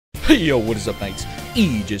Yo, what is up, mates?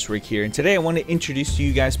 Just Rick here, and today I want to introduce to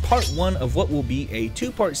you guys part 1 of what will be a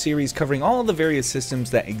 2-part series covering all the various systems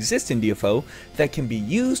that exist in DFO that can be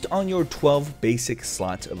used on your 12 basic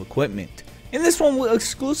slots of equipment. In this one, we'll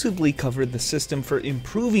exclusively cover the system for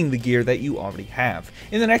improving the gear that you already have.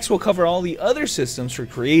 In the next, we'll cover all the other systems for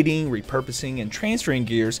creating, repurposing, and transferring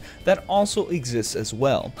gears that also exist as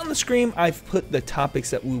well. On the screen, I've put the topics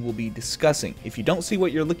that we will be discussing. If you don't see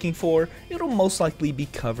what you're looking for, it'll most likely be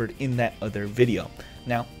covered in that other video.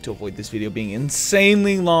 Now, to avoid this video being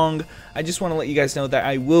insanely long, I just want to let you guys know that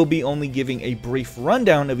I will be only giving a brief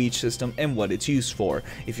rundown of each system and what it's used for.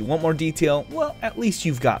 If you want more detail, well, at least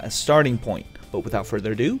you've got a starting point. But without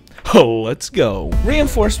further ado, let's go.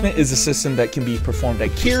 Reinforcement is a system that can be performed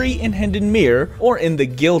at Kiri in Hendon Mirror or in the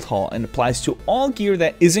Guild Hall and applies to all gear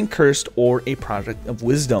that isn't cursed or a product of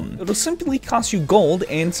wisdom. It'll simply cost you gold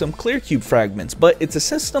and some clear cube fragments, but it's a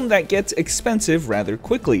system that gets expensive rather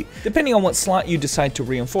quickly. Depending on what slot you decide to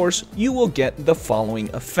reinforce, you will get the following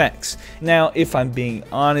effects. Now, if I'm being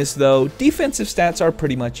honest though, defensive stats are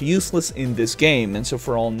pretty much useless in this game, and so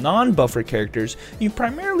for all non-buffer characters, you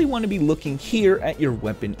primarily want to be looking here at your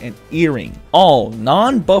weapon and earring. All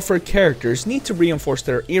non-buffer characters need to reinforce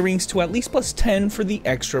their earrings to at least +10 for the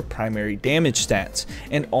extra primary damage stats,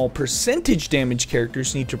 and all percentage damage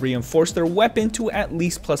characters need to reinforce their weapon to at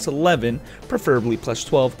least +11, preferably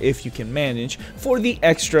 +12 if you can manage, for the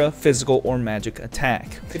extra physical or magic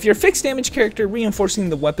attack. If you're a fixed damage character,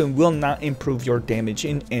 reinforcing the weapon will not improve your damage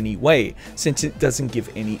in any way, since it doesn't give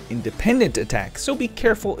any independent attack, so be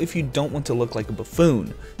careful if you don't want to look like a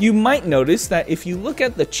buffoon. You might notice that if you look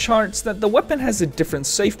at the charts that the weapon has a different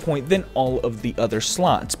save point than all of the other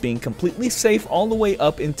slots, being completely safe all the way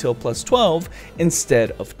up until +12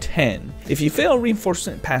 instead of 10. If you fail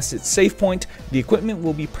reinforcement past its save point, the equipment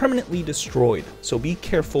will be permanently destroyed, so be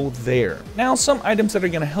careful there. Now, some items that are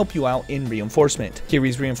going to help you out in reinforcement.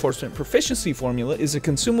 Kiri's reinforcement proficiency formula is a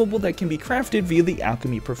consumable that can be crafted via the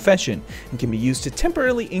alchemy profession and can be used to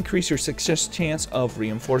temporarily increase your success chance of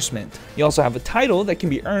reinforcement. You also have a title that can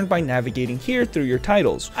be earned by navigating here through your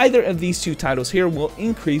titles. Either of these two titles here will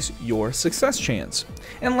increase your success chance.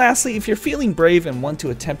 And lastly, if you're feeling brave and want to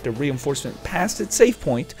attempt a reinforcement past its save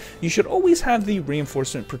point, you should always have the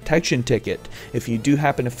reinforcement protection ticket. If you do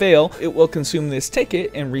happen to fail, it will consume this ticket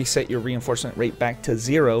and reset your reinforcement rate back to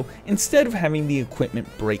 0 instead of having the equipment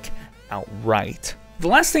break outright. The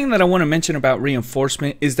last thing that I want to mention about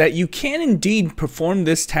reinforcement is that you can indeed perform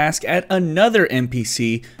this task at another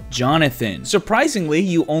NPC, Jonathan. Surprisingly,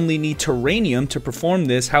 you only need Terranium to perform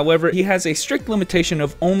this. However, he has a strict limitation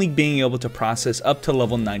of only being able to process up to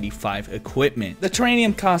level 95 equipment. The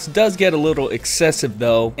Terranium cost does get a little excessive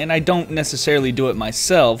though, and I don't necessarily do it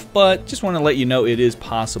myself, but just want to let you know it is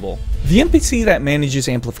possible. The NPC that manages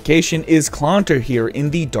Amplification is Clonter here in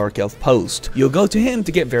the Dark Elf Post. You'll go to him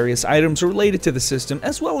to get various items related to the system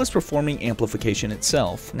as well as performing Amplification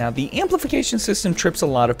itself. Now, the Amplification system trips a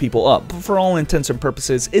lot of people up, but for all intents and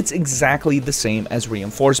purposes, it's exactly the same as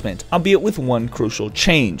Reinforcement, albeit with one crucial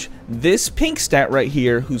change. This pink stat right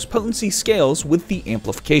here, whose potency scales with the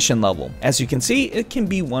Amplification level. As you can see, it can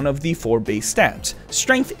be one of the 4 base stats: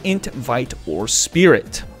 Strength, Int, Vite, or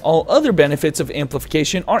Spirit. All other benefits of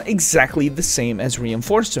Amplification are exactly the same as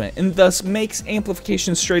Reinforcement, and thus makes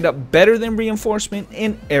Amplification straight up better than Reinforcement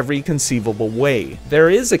in every conceivable way. There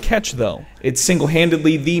is a catch though. It's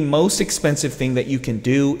single-handedly the most expensive thing that you can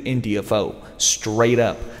do in DFO. Straight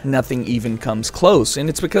up. Nothing even comes close, and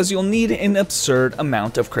it's because you'll need an absurd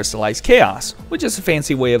amount of crystallized chaos, which is a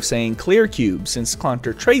fancy way of saying clear cubes, since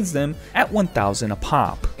Clonter trades them at 1,000 a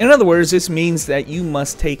pop. In other words, this means that you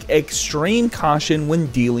must take extreme caution when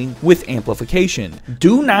dealing with Amplification.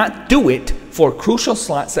 Do not do it for crucial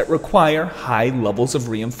slots that require high levels of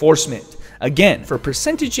reinforcement. Again, for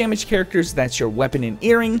percentage damage characters, that's your weapon and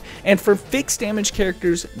earring, and for fixed damage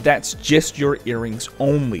characters, that's just your earrings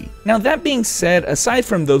only. Now, that being said, aside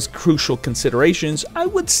from those crucial considerations, I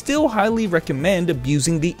would still highly recommend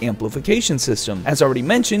abusing the Amplification system. As already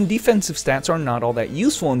mentioned, defensive stats are not all that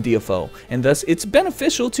useful in DFO, and thus it's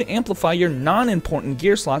beneficial to amplify your non-important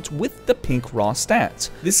gear slots with the pink raw stats.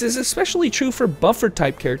 This is especially true for buffer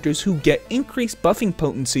type characters who get increased buffing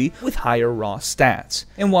potency with higher raw stats.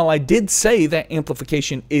 And while I did say say that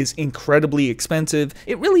amplification is incredibly expensive,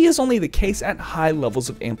 it really is only the case at high levels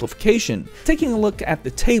of amplification. Taking a look at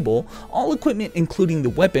the table, all equipment including the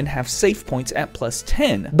weapon have save points at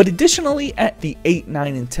 +10, but additionally at the 8,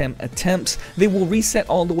 9, and 10 attempts, they will reset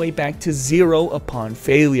all the way back to 0 upon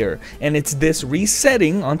failure, and it's this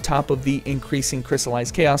resetting on top of the increasing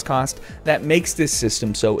crystallized chaos cost that makes this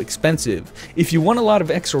system so expensive. If you want a lot of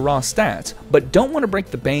extra raw stats, but don't want to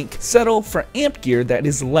break the bank, settle for amp gear that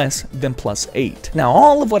is less than +8. Now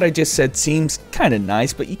all of what I just said seems kinda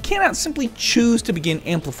nice, but you cannot simply choose to begin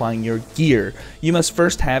amplifying your gear. You must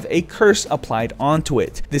first have a curse applied onto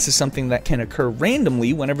it. This is something that can occur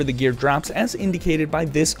randomly whenever the gear drops, as indicated by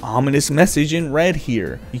this ominous message in red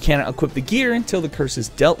here. You cannot equip the gear until the curse is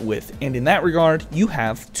dealt with, and in that regard, you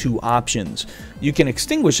have two options. You can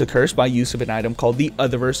extinguish the curse by use of an item called the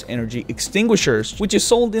Otherverse Energy Extinguishers, which is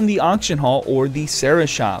sold in the auction hall or the Sarah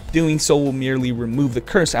shop. Doing so will merely remove the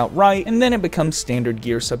curse outright, and then it becomes standard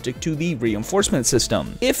gear subject to the reinforcement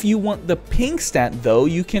system. If you want the ping stat though,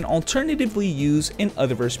 you can alternatively use an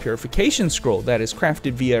Otherverse Purification Scroll that is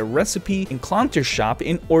crafted via a recipe in Clonter's shop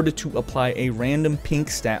in order to apply a random pink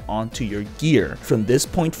stat onto your gear. From this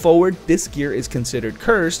point forward, this gear is considered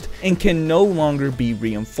cursed and can no longer be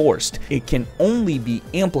reinforced. It can only be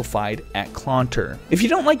amplified at Clonter. If you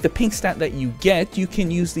don't like the pink stat that you get, you can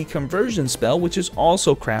use the conversion spell, which is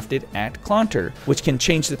also crafted at Clonter, which can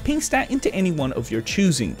change the pink stat into any one of your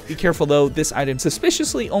choosing. Be careful though, this item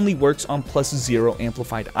suspiciously only works on +0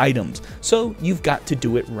 amplified items, so you've got to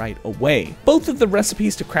do it right away. Both of the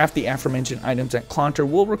recipes to craft the aforementioned items at Clonter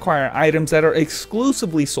will require items that are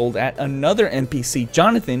exclusively sold at another NPC,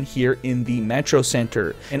 Jonathan, here in the Metro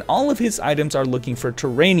Center, and all of his items are looking for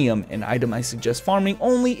Terranium, an item I suggest farming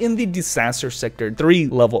only in the Disaster Sector 3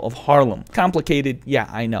 level of Harlem. Complicated, yeah,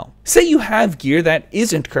 I know. Say you have gear that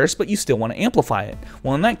isn't cursed but you still want to amplify it.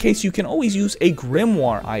 Well, in that case you can always use a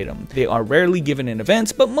Grimoire item. They are rarely given in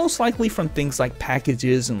events, but most likely from things like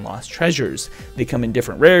packages and lost treasures. They come in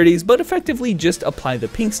different rarities, but effectively just apply the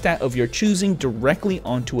pink stat of your choosing directly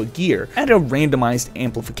onto a gear at a randomized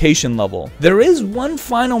amplification level. There is one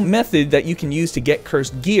final method that you can use to get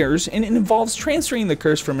cursed gears, and it involves transferring the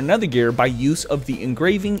curse from another gear by use of the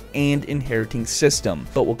engraving and inheriting system,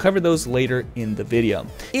 but we'll cover those later in the video.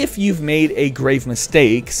 If you've made a grave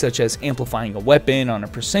mistake, such as amplifying a weapon on a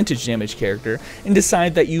percentage damage character, and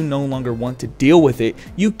decide that you no longer want to deal with it,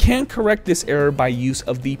 you can correct this error by use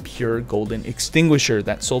of the Pure Golden Extinguisher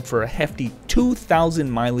that sold for a hefty 2,000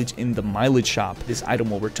 mileage in the mileage shop. This item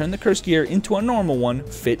will return the cursed gear into a normal one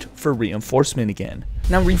fit for reinforcement again.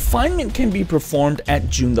 Now, refinement can be performed at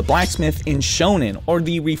June the Blacksmith in Shonen, or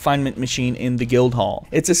the refinement machine in the guild hall.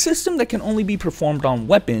 It's a system that can only be performed on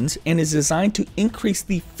weapons and is designed to increase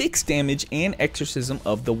the fixed damage and exorcism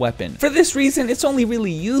of the weapon. For this reason, it's only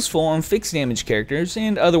really useful on fixed damage characters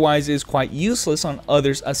and otherwise is quite useless on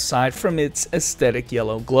others aside from its aesthetic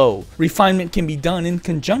yellow glow. Refinement can be done in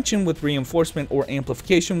conjunction with reinforcement or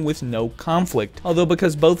amplification with no conflict, although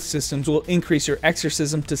because both systems will increase your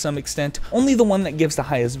exorcism to some extent, only the one that gives the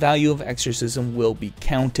highest value of exorcism will be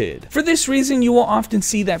counted. For this reason, you will often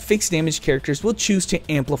see that fixed damage characters will choose to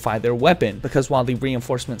amplify their weapon, because while the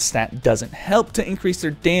reinforcement stat doesn't help to increase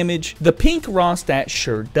their damage, the pink raw stat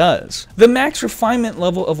sure does. The max refinement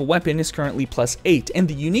level of a weapon is currently +8, and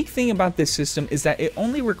the unique thing about this system is that it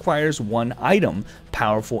only requires one item,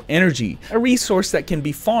 Powerful Energy, a resource that can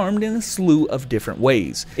be farmed in a slew of different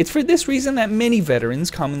ways. It's for this reason that many veterans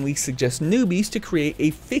commonly suggest newbies to create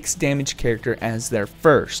a fixed damage character as their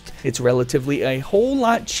first. It's relatively a whole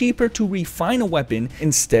lot cheaper to refine a weapon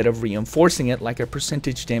instead of reinforcing it like a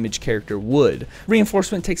percentage damage character would.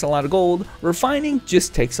 Reinforcement takes a lot of gold, refining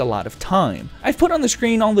just takes a lot of time. I've put on the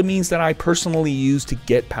screen all the means that I personally use to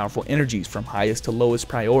get powerful energies from highest to lowest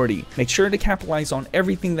priority. Make sure to capitalize on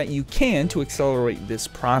everything that you can to accelerate this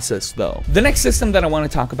process though. The next system that I want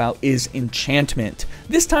to talk about is Enchantment.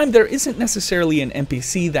 This time there isn't necessarily an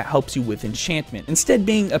NPC that helps you with enchantment, instead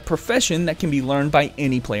being a profession that can be learned by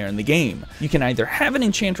any player in the game. You can either have an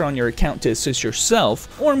enchanter on your account to assist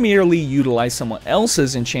yourself, or merely utilize someone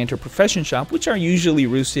else's enchanter profession shop, which are usually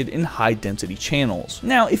roosted in high density channels.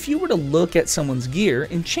 Now, if you were to look at someone's gear,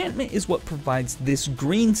 enchantment is what provides this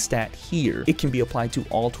green stat here. It can be applied to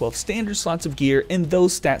all 12 standard slots of gear, and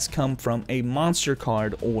those stats come from a monster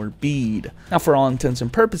card or bead. Now, for all intents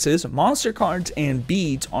and purposes, monster cards and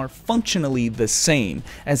beads are functionally the same,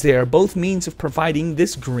 as they are both means of providing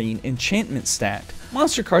this green enchantment stat.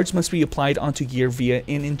 Monster cards must be applied onto gear via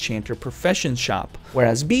an enchanter profession shop,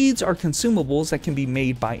 whereas beads are consumables that can be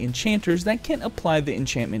made by enchanters that can apply the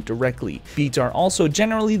enchantment directly. Beads are also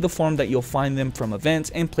generally the form that you'll find them from events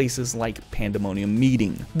and places like Pandemonium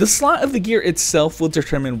Meeting. The slot of the gear itself will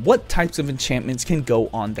determine what types of enchantments can go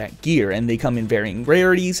on that gear, and they come in varying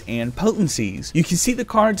rarities and potencies. You can see the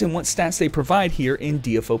cards and what stats they provide here in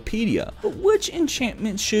DFOpedia. But which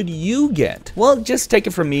enchantment should you get? Well, just take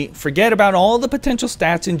it from me, forget about all the potential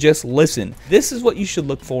stats and just listen. This is what you should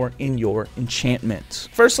look for in your enchantments.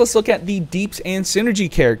 First, let's look at the deeps and synergy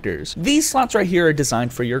characters. These slots right here are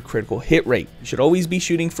designed for your critical hit rate. You should always be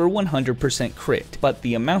shooting for 100% crit, but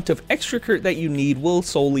the amount of extra crit that you need will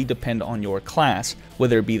solely depend on your class,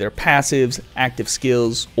 whether it be their passives, active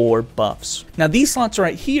skills, or buffs. Now these slots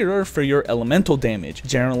right here are for your elemental damage.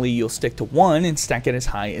 Generally you'll stick to 1 and stack it as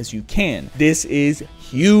high as you can. This is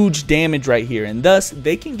huge damage right here, and thus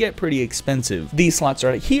they can get pretty expensive. These slots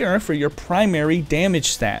right here are for your primary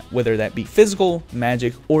damage stat, whether that be physical,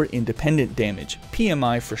 magic, or independent damage,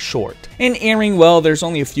 PMI for short. In airing, well, there's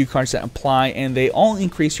only a few cards that apply and they all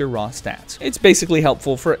increase your raw stats. It's basically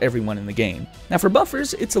helpful for everyone in the game. Now for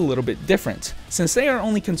buffers, it's a little bit different, since they are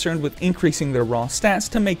only concerned with increasing their raw stats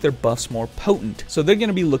to make their buffs more potent, so they're going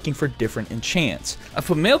to be looking for different enchants. I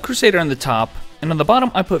put Male Crusader on the top, and on the bottom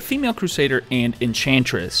I put Female Crusader and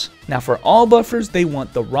Enchantress. Now for all buffers, they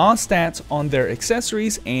want the raw stats on their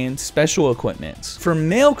accessories and special equipments. For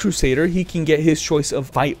Male Crusader, he can get his choice of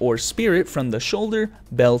Fight or Spirit from the shoulder,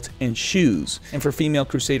 belt, and shoes. And for Female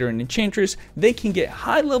Crusader and Enchantress, they can get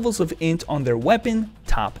high levels of int on their weapon,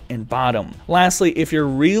 top, and bottom. Lastly, if you're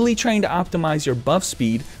really trying to optimize your buff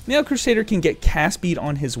speed, Male Crusader can get cast speed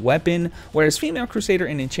on his weapon, whereas Female Crusader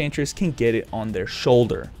and Enchantress can get it on their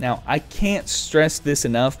shoulder. Now I can't stress this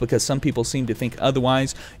enough because some people seem to think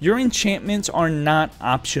otherwise. Your enchantments are not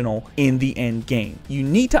optional in the end game. You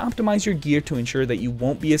need to optimize your gear to ensure that you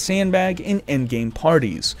won't be a sandbag in end game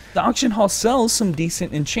parties. The auction hall sells some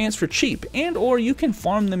decent enchants for cheap, and or you can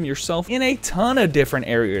farm them yourself in a ton of different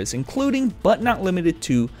areas, including but not limited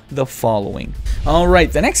to the following.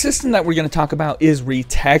 Alright, the next system that we're going to talk about is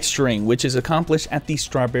retexturing, which is accomplished at the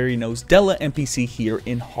Strawberry Nose Della NPC here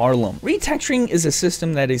in Harlem. Retexturing is a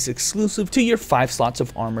system that is exclusive to your 5 slots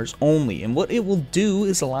of armors only, and what it will do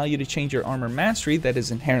is allow you to change your armor mastery that is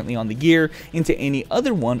inherently on the gear into any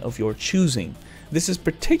other one of your choosing. This is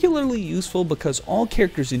particularly useful because all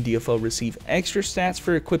characters in DFO receive extra stats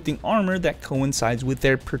for equipping armor that coincides with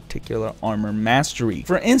their particular armor mastery.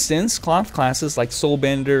 For instance, cloth classes like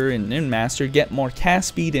Soulbender and Master get more cast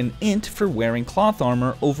speed and int for wearing cloth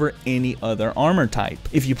armor over any other armor type.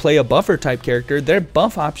 If you play a buffer type character, their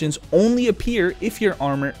buff options only appear if your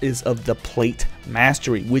armor is of the plate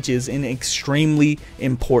mastery, which is an extremely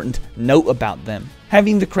important note about them.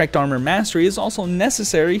 Having the correct armor mastery is also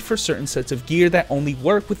necessary for certain sets of gear that only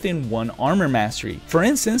work within one armor mastery. For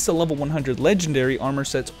instance, the level 100 legendary armor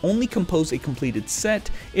sets only compose a completed set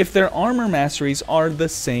if their armor masteries are the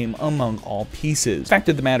same among all pieces. Fact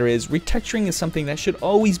of the matter is, retexturing is something that should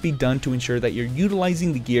always be done to ensure that you're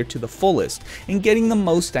utilizing the gear to the fullest and getting the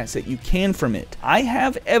most stats that you can from it. I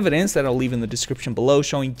have evidence that I'll leave in the description below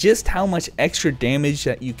showing just how much extra damage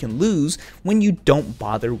that you can lose when you don't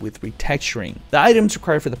bother with retexturing. The items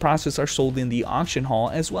required for the process are sold in the auction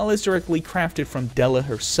hall as well as directly crafted from Della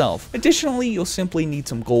herself. Additionally, you'll simply need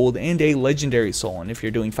some gold and a legendary soul, and if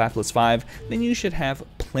you're doing 5+5, then you should have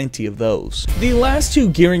plenty of those. The last 2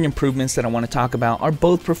 gearing improvements that I want to talk about are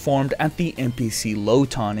both performed at the NPC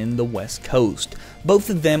Loton in the West Coast.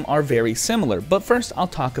 Both of them are very similar, but first I'll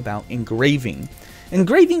talk about Engraving.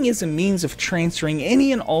 Engraving is a means of transferring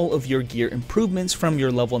any and all of your gear improvements from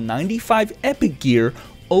your level 95 epic gear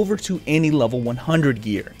over to any level 100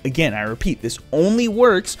 gear. Again, I repeat, this only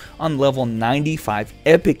works on level 95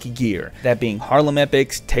 epic gear, that being Harlem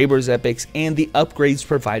epics, Tabor's epics, and the upgrades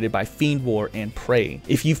provided by Fiend War and Prey.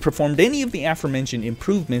 If you've performed any of the aforementioned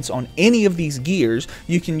improvements on any of these gears,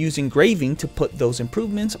 you can use Engraving to put those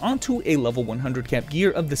improvements onto a level 100 cap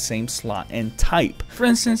gear of the same slot and type. For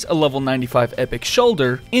instance, a level 95 epic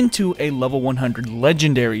shoulder into a level 100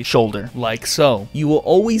 legendary shoulder, like so. You will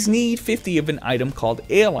always need 50 of an item called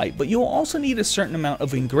Light, but you'll also need a certain amount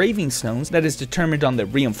of engraving stones that is determined on the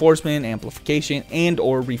reinforcement, amplification, and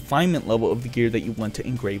or refinement level of the gear that you want to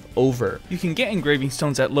engrave over. You can get engraving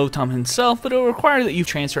stones at Lotom himself, but it will require that you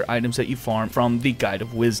transfer items that you farm from the Guide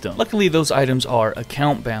of Wisdom. Luckily, those items are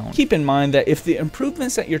account bound. Keep in mind that if the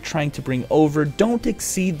improvements that you're trying to bring over don't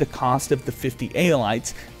exceed the cost of the 50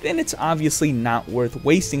 Aelites, then it's obviously not worth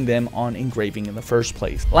wasting them on engraving in the first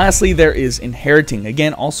place. Lastly, there is Inheriting,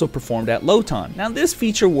 again also performed at Loton. Now this feature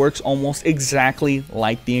feature works almost exactly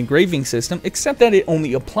like the engraving system, except that it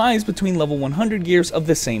only applies between level 100 gears of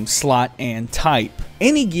the same slot and type.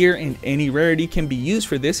 Any gear and any rarity can be used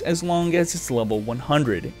for this as long as it's level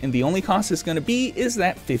 100, and the only cost it's going to be is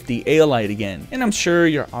that 50 aolite again. And I'm sure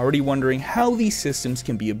you're already wondering how these systems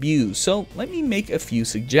can be abused, so let me make a few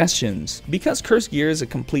suggestions. Because cursed gear is a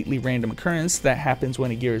completely random occurrence that happens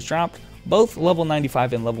when a gear is dropped, both level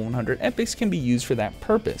 95 and level 100 epics can be used for that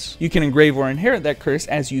purpose. You can engrave or inherit that curse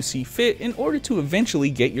as you see fit in order to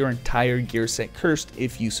eventually get your entire gear set cursed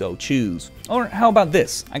if you so choose. Or how about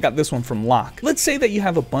this? I got this one from Locke. Let's say that you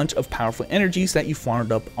have a bunch of powerful energies that you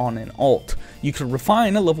farmed up on an alt. You could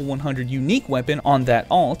refine a level 100 unique weapon on that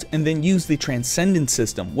alt and then use the Transcendent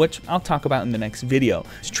system, which I'll talk about in the next video.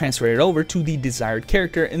 Just transfer it over to the desired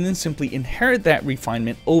character and then simply inherit that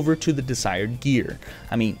refinement over to the desired gear.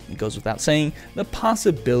 I mean, it goes without saying, the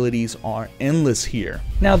possibilities are endless here.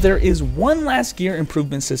 Now there is one last gear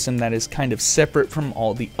improvement system that is kind of separate from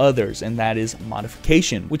all the others, and that is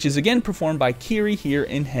Modification, which is again performed by Kiri here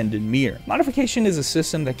in Hendon Mir. Modification is a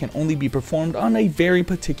system that can only be performed on a very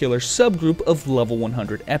particular subgroup of level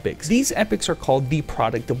 100 epics. These epics are called the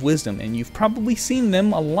Product of Wisdom, and you've probably seen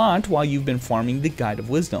them a lot while you've been farming the Guide of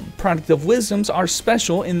Wisdom. Product of Wisdoms are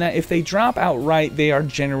special in that if they drop outright, they are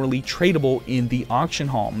generally tradable in the auction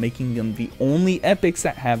hall, making them the only epics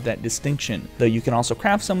that have that distinction, though you can also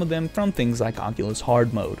craft some of them from things like Oculus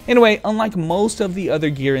Hard Mode. Anyway, unlike most of the other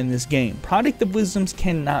gear in this game, Product of Wisdoms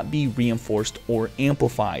cannot be reinforced or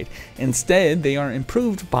amplified. Instead, they are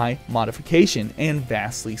improved by Modification, and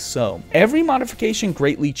vastly so. Every modification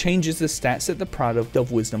greatly changes the stats that the Product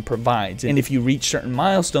of Wisdom provides, and if you reach certain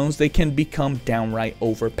milestones, they can become downright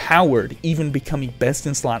overpowered, even becoming best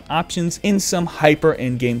in slot options in some hyper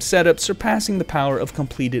endgame setups, surpassing the power of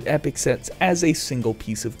completed epic sets as a single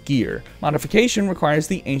piece of gear. Modification requires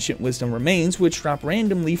the Ancient Wisdom Remains, which drop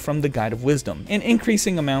randomly from the Guide of Wisdom. An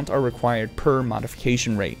increasing amount are required per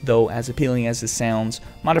modification rate, though as appealing as it sounds,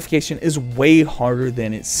 modification is way harder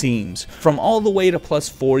than it seems. From all the way to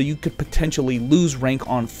 +4, you could potentially lose rank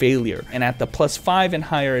on failure, and at the +5 and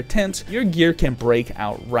higher attempts, your gear can break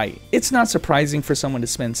outright. It's not surprising for someone to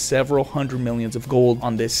spend several hundred millions of gold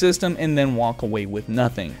on this system and then walk away with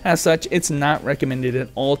nothing. As such, it's not recommended at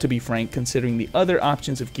all, to be frank, considering the other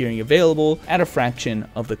options of gearing available at a fraction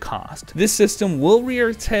of the cost. This system will rear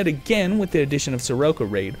its head again with the addition of Sirocco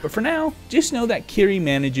Raid, but for now, just know that Kiri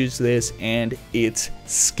manages this and it's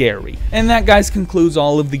scary. And that, guys, concludes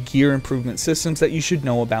all of the gear improvement systems that you should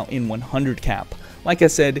know about in 100 cap. Like I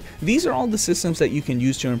said, these are all the systems that you can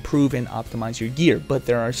use to improve and optimize your gear, but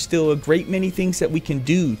there are still a great many things that we can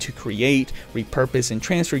do to create, repurpose, and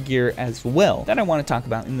transfer gear as well that I want to talk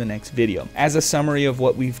about in the next video. As a summary of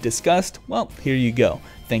what we've discussed, well, here you go.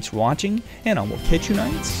 Thanks for watching, and I will catch you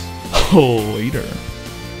nights later.